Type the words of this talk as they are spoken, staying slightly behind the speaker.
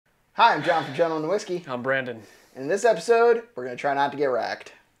Hi, I'm John from Gentleman Whiskey. I'm Brandon. In this episode, we're going to try not to get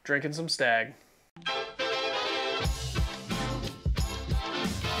racked. Drinking some Stagg.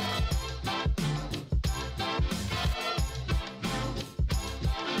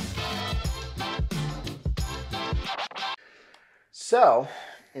 So,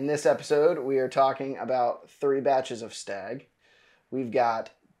 in this episode, we are talking about 3 batches of Stagg. We've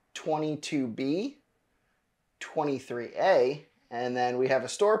got 22B, 23A, and then we have a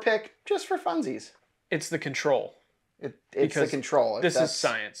store pick just for funsies. It's the control. It's the control. This is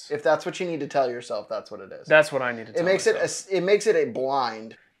science. If that's what you need to tell yourself, that's what it is. That's what I need to tell myself. It makes it a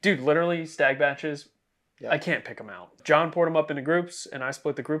blind. Dude, literally, Stagg batches, yep. I can't pick them out. John poured them up into groups, and I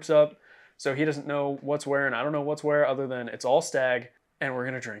split the groups up, so he doesn't know what's where, and I don't know what's where, other than it's all Stagg, and we're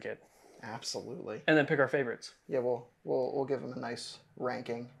going to drink it. Absolutely. And then pick our favorites. Yeah, we'll give them a nice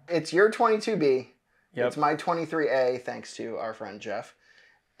ranking. It's your 22B. Yep. It's my 23A, thanks to our friend Jeff.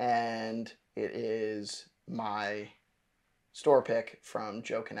 And it is my store pick from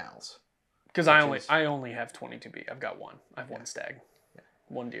Joe Canals. Because I only have 22B. I've got one. I have one Stagg. Yeah.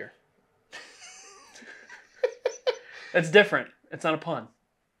 One deer. That's different. It's not a pun.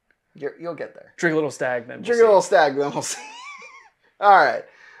 You'll get there. Drink a little Stagg, then Drink a little Stagg, then we'll see. All right.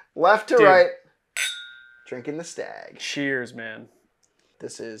 Left to right. Drinking the Stagg. Cheers, man.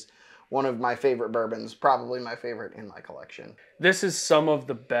 This is one of my favorite bourbons. Probably my favorite in my collection. This is some of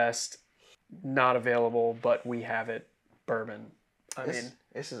the best, not available, but we have it, bourbon.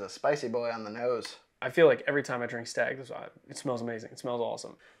 This is a spicy boy on the nose. I feel like every time I drink Stagg, it smells amazing. It smells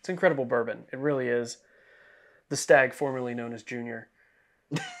awesome. It's incredible bourbon. It really is. The Stagg, formerly known as Junior.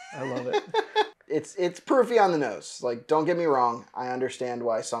 I love it. It's proofy on the nose. Like, don't get me wrong. I understand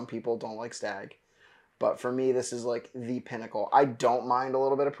why some people don't like Stagg. But for me, this is like the pinnacle. I don't mind a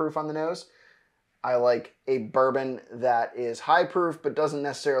little bit of proof on the nose. I like a bourbon that is high proof, but doesn't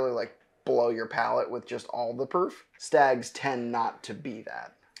necessarily like blow your palate with just all the proof. Staggs tend not to be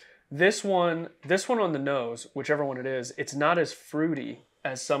that. This one on the nose, whichever one it is, it's not as fruity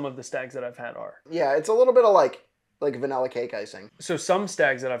as some of the Staggs that I've had are. Yeah, it's a little bit of like vanilla cake icing. So some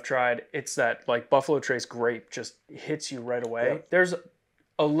Staggs that I've tried, it's that like Buffalo Trace grape just hits you right away. Yep. There's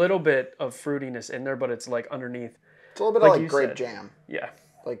a little bit of fruitiness in there, but it's like underneath. It's a little bit of like grape jam. Yeah.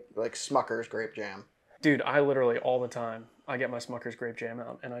 Like Smucker's grape jam. Dude, I literally all the time, I get my Smucker's grape jam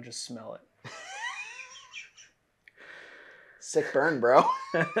out and I just smell it. Sick burn, bro.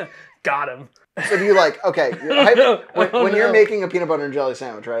 Got him. So do you like, okay, when you're making a peanut butter and jelly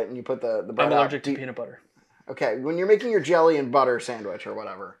sandwich, right? And you put the bread I'm allergic to peanut butter. Okay, when you're making your jelly and butter sandwich or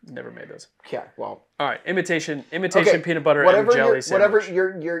whatever. Never made those. Yeah, well. All right, imitation peanut butter and jelly sandwich. Whatever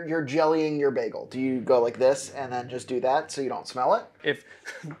you're jellying your bagel, do you go like this and then just do that so you don't smell it?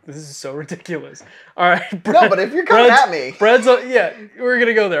 This is so ridiculous. All right. No, but if you're coming at me. Yeah, we're going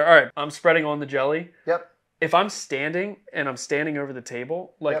to go there. All right, I'm spreading on the jelly. Yep. If I'm standing and I'm standing over the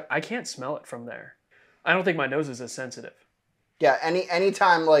table, like yep. I can't smell it from there. I don't think my nose is as sensitive. Yeah,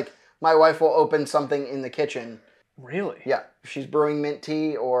 anytime like my wife will open something in the kitchen. Really? Yeah. If she's brewing mint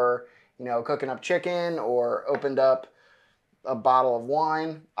tea or, cooking up chicken or opened up a bottle of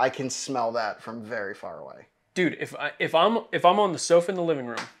wine, I can smell that from very far away. Dude, if I'm on the sofa in the living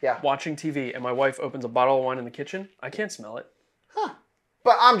room watching TV and my wife opens a bottle of wine in the kitchen, I can't smell it. Huh.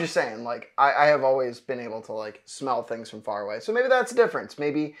 But I'm just saying, like, I have always been able to, like, smell things from far away. So maybe that's the difference.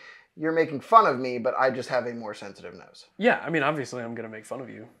 Maybe you're making fun of me, but I just have a more sensitive nose. Yeah, I mean, obviously I'm going to make fun of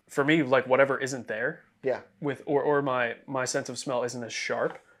you. For me, like, whatever isn't there, or my sense of smell isn't as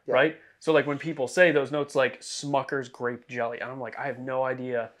sharp, right? So, like, when people say those notes like Smucker's grape jelly, I'm like, I have no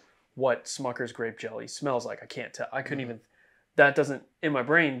idea what Smucker's grape jelly smells like. I can't tell. I couldn't even, that doesn't in my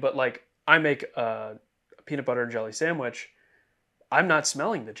brain, but, like, I make a peanut butter and jelly sandwich. I'm not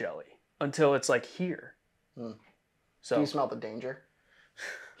smelling the jelly until it's, like, here. Mm. So, do you smell the danger?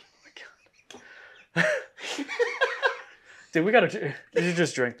 Dude, you should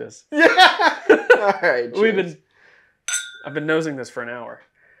just drink this. Yeah. All right. Cheers. I've been nosing this for an hour.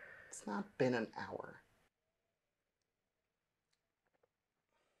 It's not been an hour.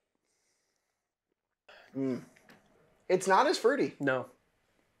 It's not as fruity. No.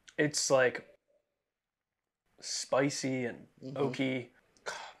 It's like spicy and oaky.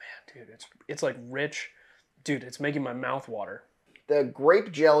 Oh man, dude, it's like rich. Dude, it's making my mouth water. The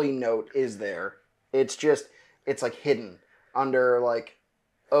grape jelly note is there. It's like hidden under like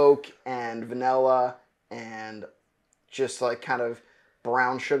oak and vanilla and just like kind of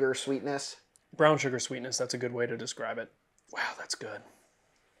brown sugar sweetness. Brown sugar sweetness, that's a good way to describe it. Wow, that's good.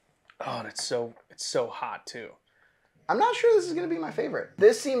 Oh, and it's so hot too. I'm not sure this is going to be my favorite.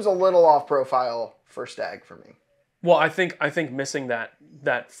 This seems a little off profile for Stagg for me. Well, I think missing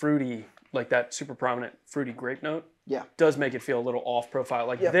that fruity, like that super prominent fruity grape note, does make it feel a little off profile.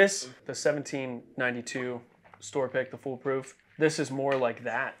 Like this, the 1792 store pick, the foolproof. This is more like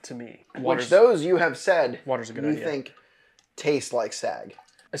that to me. Which those you have said water's a good idea. You think taste like Stagg.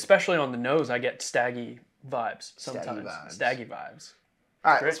 Especially on the nose, I get staggy vibes sometimes. Staggy vibes.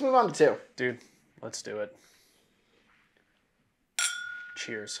 All right, let's move on to 2. Dude, let's do it.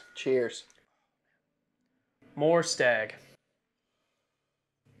 Cheers. Cheers. More Stagg.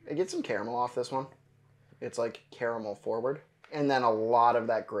 I get some caramel off this one. It's like caramel forward. And then a lot of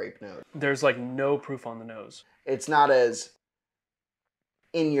that grape note. There's like no proof on the nose. It's not as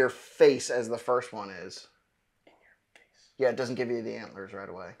in your face as the first one is. In your face. Yeah, it doesn't give you the antlers right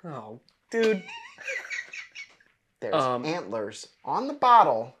away. Oh, dude. There's antlers on the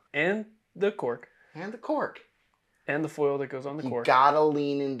bottle. And the cork. And the cork. And the foil that goes on the cork. You gotta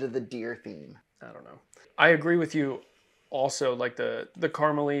lean into the deer theme. I don't know. I agree with you also, like the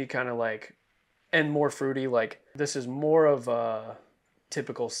caramely kind of like, and more fruity, like this is more of a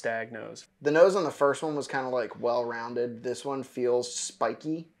typical Stagg nose. The nose on the first one was kind of like well-rounded. This one feels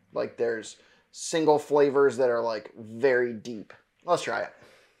spiky. Like there's single flavors that are like very deep. Let's try it.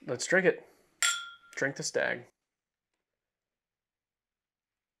 Let's drink it. Drink the Stagg.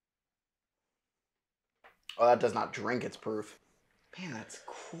 Oh, that does not drink its proof. Man, that's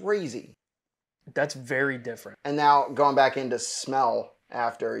crazy. That's very different. And now going back into smell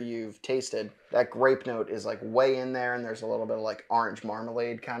after you've tasted, that grape note is like way in there, and there's a little bit of like orange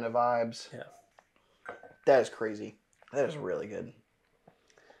marmalade kind of vibes. Yeah. That is crazy. That is really good.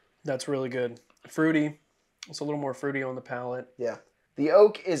 That's really good. Fruity. It's a little more fruity on the palate. Yeah. The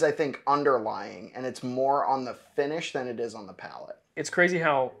oak is, I think, underlying, and it's more on the finish than it is on the palate. It's crazy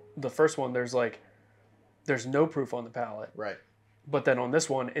how the first one, there's no proof on the palate. Right. But then on this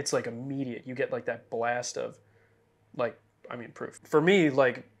one, it's like immediate. You get like that blast of proof. For me,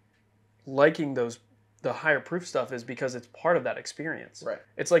 like liking the higher proof stuff is because it's part of that experience. Right.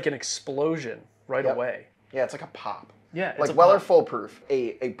 It's like an explosion right away. Yeah, it's like a pop. Yeah. Like Weller Full Proof,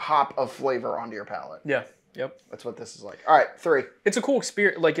 a pop of flavor onto your palate. Yeah. Yep. That's what this is like. All right, 3. It's a cool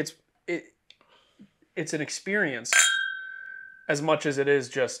experience. Like it's an experience as much as it is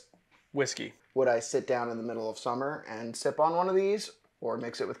just whiskey. Would I sit down in the middle of summer and sip on one of these or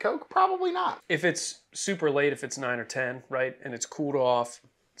mix it with Coke? Probably not. If it's super late, if it's 9 or 10, right, and it's cooled off,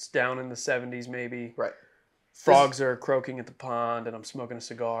 it's down in the 70s maybe. Right. Frogs are croaking at the pond and I'm smoking a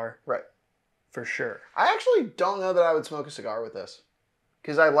cigar. Right. For sure. I actually don't know that I would smoke a cigar with this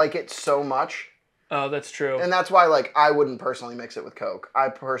because I like it so much. Oh, that's true. And that's why, like, I wouldn't personally mix it with Coke. I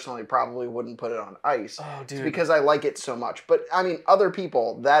personally probably wouldn't put it on ice. Oh, dude. It's because I like it so much. But, I mean, other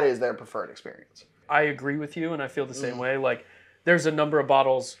people, that is their preferred experience. I agree with you, and I feel the same way. Like, there's a number of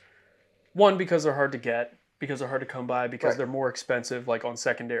bottles, one, because they're hard to get, because they're hard to come by, because they're more expensive, like, on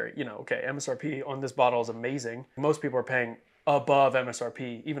secondary. You know, okay, MSRP on this bottle is amazing. Most people are paying above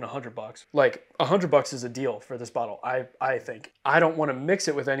MSRP, even $100. Like, $100 is a deal for this bottle, I think. I don't want to mix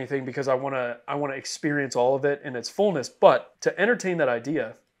it with anything because I want to experience all of it in its fullness. But to entertain that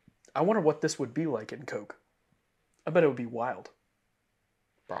idea, I wonder what this would be like in Coke. I bet it would be wild.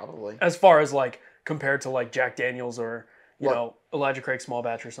 Probably. As far as like compared to like Jack Daniels or you know Elijah Craig Small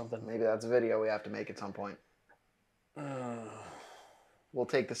Batch or something. Maybe that's a video we have to make at some point. We'll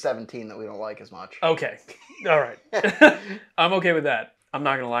take the 17 that we don't like as much. Okay. All right. I'm okay with that. I'm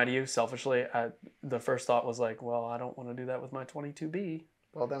not going to lie to you. Selfishly, the first thought was like, well, I don't want to do that with my 22B.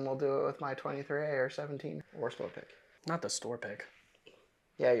 Well, then we'll do it with my 23A or 17 or store pick. Not the store pick.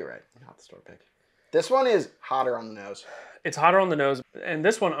 Yeah, you're right. Not the store pick. This one is hotter on the nose. It's hotter on the nose. And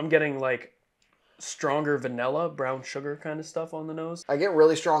this one, I'm getting like stronger vanilla, brown sugar kind of stuff on the nose. I get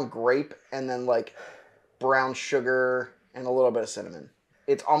really strong grape and then like brown sugar and a little bit of cinnamon.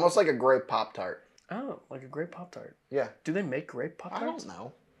 It's almost like a grape Pop-Tart. Oh, like a grape Pop-Tart. Yeah. Do they make grape Pop-Tarts? I don't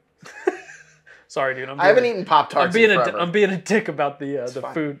know. Sorry, dude. I haven't eaten Pop-Tarts in forever. I'm being a dick about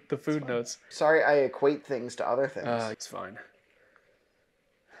the food notes. Sorry, I equate things to other things. It's fine.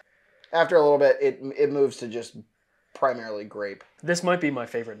 After a little bit, it moves to just primarily grape. This might be my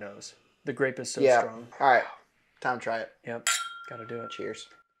favorite nose. The grape is so strong. All right. Time to try it. Yep. Gotta do it. Cheers.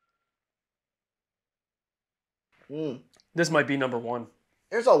 This might be number one.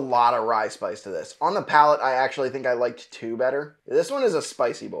 There's a lot of rye spice to this. On the palate, I actually think I liked 2 better. This one is a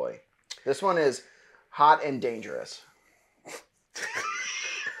spicy boy. This one is hot and dangerous.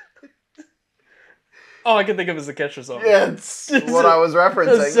 All I can think of is the Kesha song. Yeah, it's what I was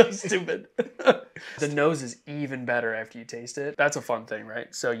referencing. That's so stupid. The nose is even better after you taste it. That's a fun thing,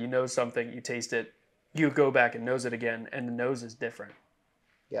 right? So you know something, you taste it, you go back and nose it again, and the nose is different.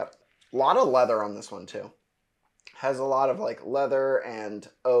 Yep. A lot of leather on this one, too. Has a lot of like leather and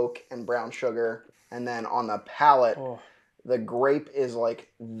oak and brown sugar. And then on the palate, the grape is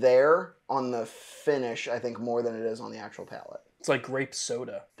like there on the finish, I think, more than it is on the actual palate. It's like grape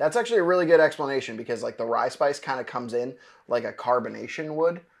soda. That's actually a really good explanation because like the rye spice kind of comes in like a carbonation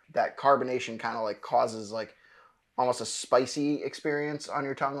would. That carbonation kind of like causes like almost a spicy experience on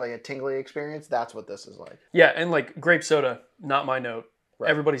your tongue, like a tingly experience. That's what this is like. Yeah, and like grape soda, not my note. Right.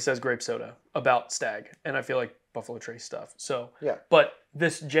 Everybody says grape soda about Stagg, and I feel like Buffalo Trace stuff. So yeah, but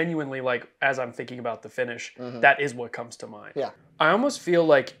this genuinely, like as I'm thinking about the finish, that is what comes to mind. Yeah, I almost feel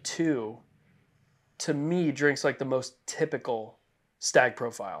like 2, to me, drinks like the most typical Stagg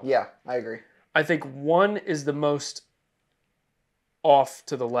profile. Yeah, I agree. I think 1 is the most off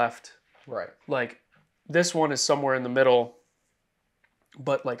to the left. Right. Like this one is somewhere in the middle,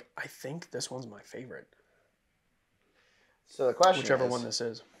 but like I think this one's my favorite. So the question whichever one this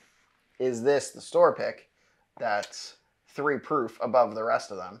is this the store pick that's 3 proof above the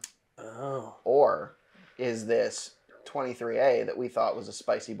rest of them? Oh. Or is this 23A that we thought was a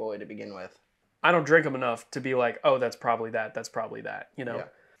spicy boy to begin with? I don't drink them enough to be like, oh, that's probably that, you know? Yeah.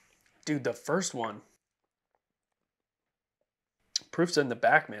 Dude, the first one, proof's in the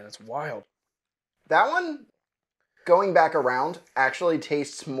back, man. It's wild. That one, going back around, actually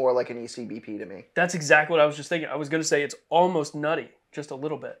tastes more like an ECBP to me. That's exactly what I was just thinking. I was going to say it's almost nutty, just a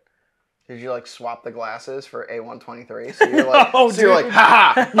little bit. Did you like swap the glasses for A123? So you're like, oh, so you're like,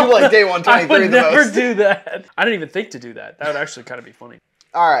 haha, you like day 123 I would the most. never do that. I didn't even think to do that. That would actually kind of be funny.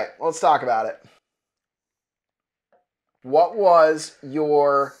 All right, let's talk about it. What was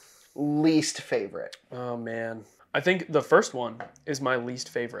your least favorite? Oh, man. I think the first one is my least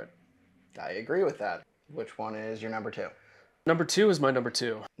favorite. I agree with that. Which one is your number 2? Number 2 is my number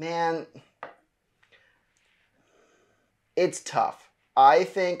 2. Man, it's tough. I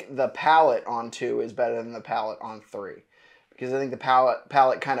think the palate on 2 is better than the palate on 3. Because I think the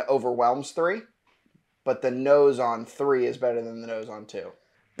palate kind of overwhelms 3. But the nose on 3 is better than the nose on 2.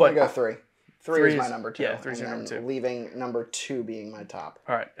 But go 3. 3 is my number 2. Yeah, 3 is your number 2. Leaving number 2 being my top.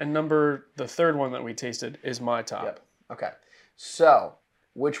 All right. And the third one that we tasted is my top. Yep. Okay. So,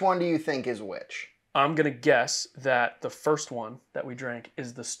 which one do you think is which? I'm going to guess that the first one that we drank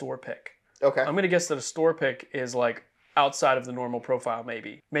is the store pick. Okay. I'm going to guess that a store pick is like outside of the normal profile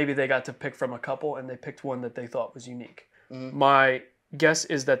maybe. Maybe they got to pick from a couple and they picked one that they thought was unique. Mm-hmm. My guess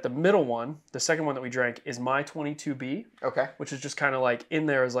is that the middle one, the second one that we drank, is my 22B. Okay. Which is just kind of like in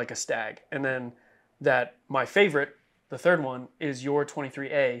there as like a Stagg. And then that my favorite, the third one, is your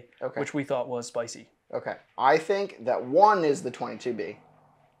 23A, which we thought was spicy. Okay. I think that 1 is the 22B.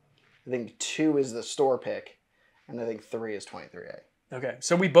 I think 2 is the store pick. And I think 3 is 23A. Okay.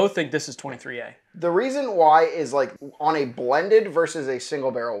 So we both think this is 23A. The reason why is like on a blended versus a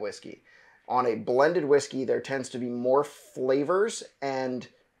single barrel whiskey. On a blended whiskey, there tends to be more flavors and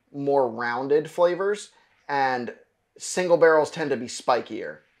more rounded flavors, and single barrels tend to be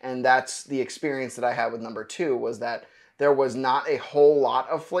spikier. And that's the experience that I had with number 2, was that there was not a whole lot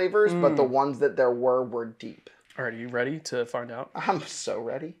of flavors, but the ones that there were deep. All right, are you ready to find out? I'm so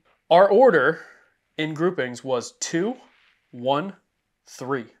ready. Our order in groupings was 2, 1,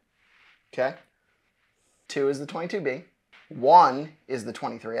 3. Okay. 2 is the 22B. 1 is the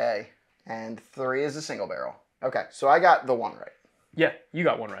 23A. And 3 is a single barrel. Okay, so I got the 1 right. Yeah, you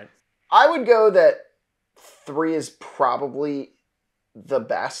got 1 right. I would go that 3 is probably the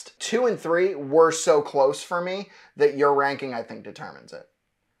best. 2 and 3 were so close for me that your ranking, I think, determines it.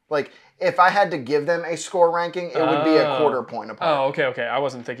 Like, if I had to give them a score ranking, it would be a quarter point apart. Oh, okay. I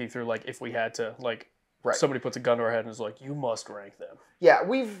wasn't thinking through, like, if we had to, like, somebody puts a gun to our head and is like, you must rank them. Yeah,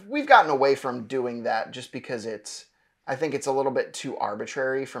 we've gotten away from doing that just because I think it's a little bit too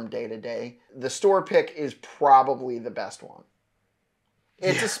arbitrary from day to day. The store pick is probably the best one.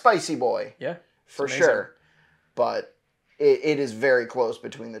 It's a spicy boy. Yeah. For sure. But it is very close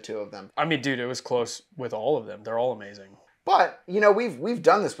between the two of them. I mean, dude, it was close with all of them. They're all amazing. But, you know, we've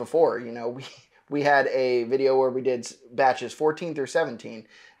done this before. You know, we had a video where we did batches 14 through 17.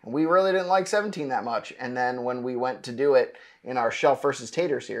 And we really didn't like 17 that much. And then when we went to do it in our Shelf versus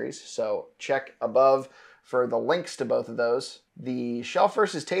Tater series, so check above for the links to both of those. The Shelf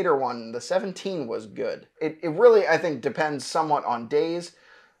versus Tater one, the 17 was good. It really, I think, depends somewhat on days.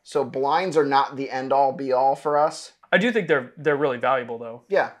 So blinds are not the end-all, be-all for us. I do think they're really valuable, though.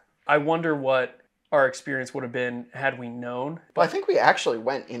 Yeah. I wonder what our experience would have been had we known. But I think we actually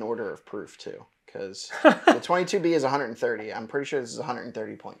went in order of proof, too. Because the 22B is 130. I'm pretty sure this is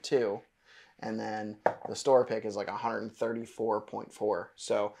 130.2. And then the store pick is like 134.4.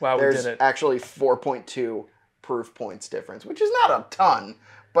 So there's actually 4.2 proof points difference, which is not a ton,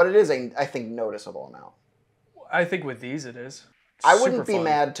 but it is I think, noticeable amount. I think with these it is. I wouldn't be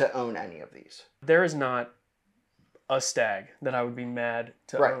mad to own any of these. There is not a Stagg that I would be mad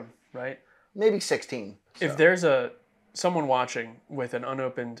to own, right? Maybe 16. So. If there's someone watching with an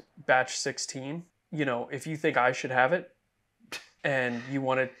unopened batch 16, you know, if you think I should have it and you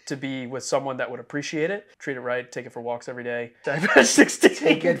want it to be with someone that would appreciate it, treat it right, take it for walks every day. Batch 16.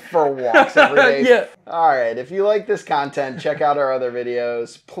 Take it for walks every day. Yeah. All right. If you like this content, check out our other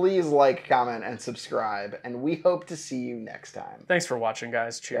videos. Please like, comment, and subscribe. And we hope to see you next time. Thanks for watching,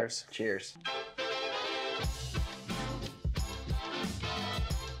 guys. Cheers. Yep. Cheers.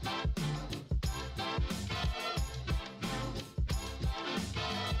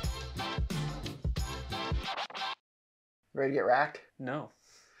 Ready to get racked? No.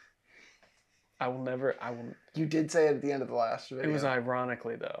 I will never. You did say it at the end of the last video. It was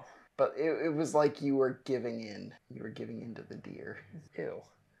ironically, though. But it was like you were giving in. You were giving in to the deer. Ew.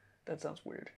 That sounds weird.